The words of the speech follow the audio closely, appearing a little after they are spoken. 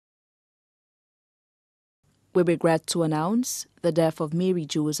We regret to announce the death of Mary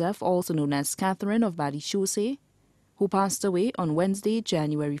Joseph, also known as Catherine of Badi-Chaussee, who passed away on Wednesday,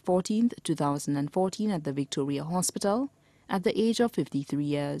 January 14, 2014 at the Victoria Hospital at the age of 53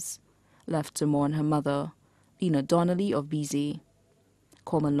 years, left to mourn her mother, Lena Donnelly of Bizet.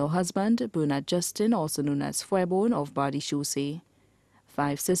 Common-law husband, Bernard Justin, also known as Fuebone of Badi-Chaussee.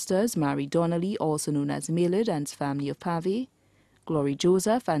 5 sisters, Mary Donnelly, also known as Maylid and family of Pave, Glory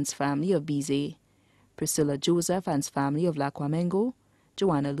Joseph and family of Bizet, Priscilla Joseph and family of Laquamengo,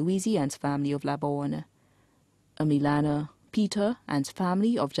 Joanna Louisi and family of Laborne, Emilana Peter and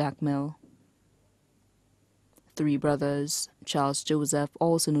family of Jackmill. 3 brothers, Charles Joseph,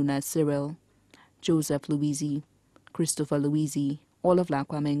 also known as Cyril, Joseph Louisi, Christopher Louisi, all of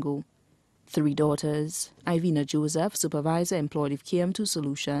Laquamengo. 3 daughters, Ivina Joseph, supervisor employed with KM2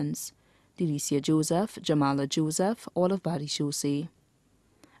 Solutions, Delicia Joseph, Jamala Joseph, all of Badi-Chaussee.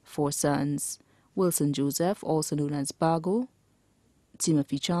 4 sons, Wilson Joseph, also known as Bago,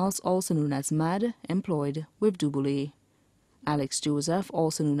 Timothy Charles, also known as Mad, employed with Duboulet, Alex Joseph,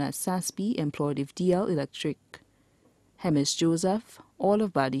 also known as Saspi, employed with DL Electric, Hemis Joseph, all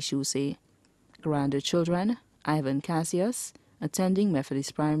of Badi-Chaussee. Grandchildren, Ivan Cassius, attending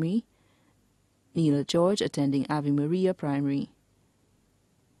Methodist Primary, Neela George, attending Ave Maria Primary,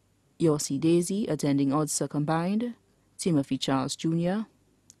 Yossi Daisy, attending Odessa Combined, Timothy Charles Jr.,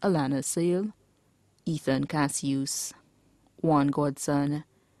 Alana Sale, Ethan Cassius, Juan Godson,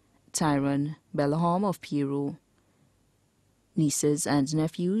 Tyron Bellahom of Piero. Nieces and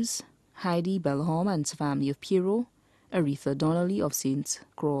nephews, Heidi Bellahom and family of Piero, Aretha Donnelly of St.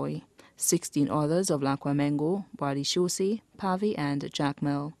 Croix, 16 others of Laquamengo, Badi-Chaussee, Pave and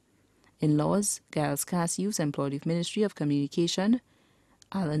Jackmill. In-laws, Giles Cassius, employed with Ministry of Communication,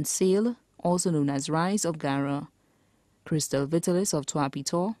 Alan Sale, also known as Rise of Gara, Crystal Vitalis of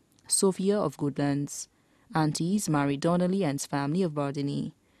Tuapito, Sophia of Goodlands, aunties Mary Donnelly and family of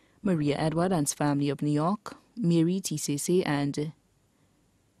Bardini, Maria Edward and family of New York, Mary TCC and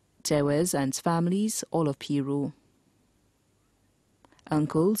Tewes and families, all of Piero.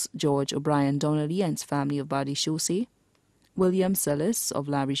 Uncles, George O'Brien Donnelly and family of Badi-Chaussee, William Sullis of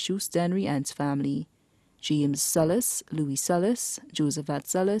Larry Shoes Dennery and family, James Sullis, Louis Sullis, Josephat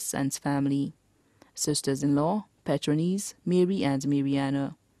Sullis and family, sisters-in-law, Petronese, Mary and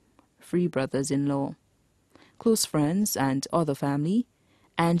Mariana, 3 brothers-in-law, close friends and other family,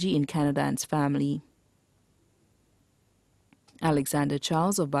 Angie in Canada and family, Alexander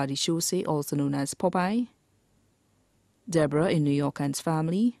Charles of Badi-Chaussee, also known as Popeye, Deborah in New York and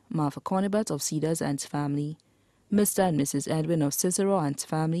family, Martha Cornibut of Cedars and family, Mr. and Mrs. Edwin of Cicero and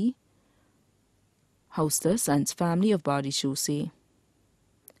family, Hostess and family of Badi-Chaussee,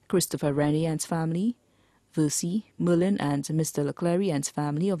 Christopher Rennie and family, Versi, Merlin and Mr. Leclerc and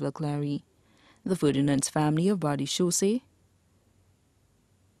family of Leclerc, the Ferdinand's family of Badi-Chaussee,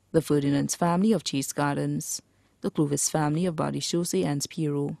 the Ferdinand's family of Chase Gardens, the Clovis family of Badi-Chaussee and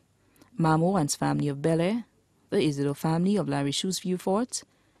Piero, Mamo and family of Bel-Air, the Isidore family of Larry Shoes Vieux-Fort,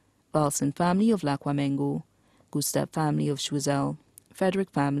 Wilson family of Laquamengo, Gustav family of Choiseul, Frederick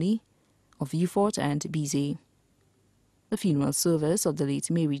family of Vieux-Fort and Bizet. The funeral service of the late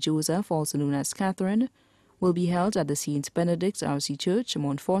Mary Joseph, also known as Catherine, will be held at the St. Benedict's RC Church,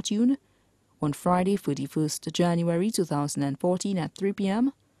 Mont Fortune, on Friday, 31st January 2014 at 3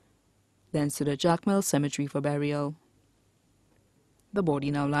 p.m., then to the Jackmill Cemetery for burial. The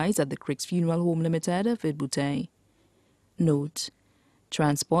body now lies at the Cricks Funeral Home Limited, Vidbouteille. Note: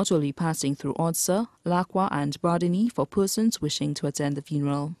 transport will be passing through Odessa, Lacqua and Bardini for persons wishing to attend the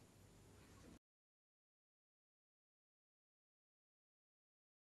funeral.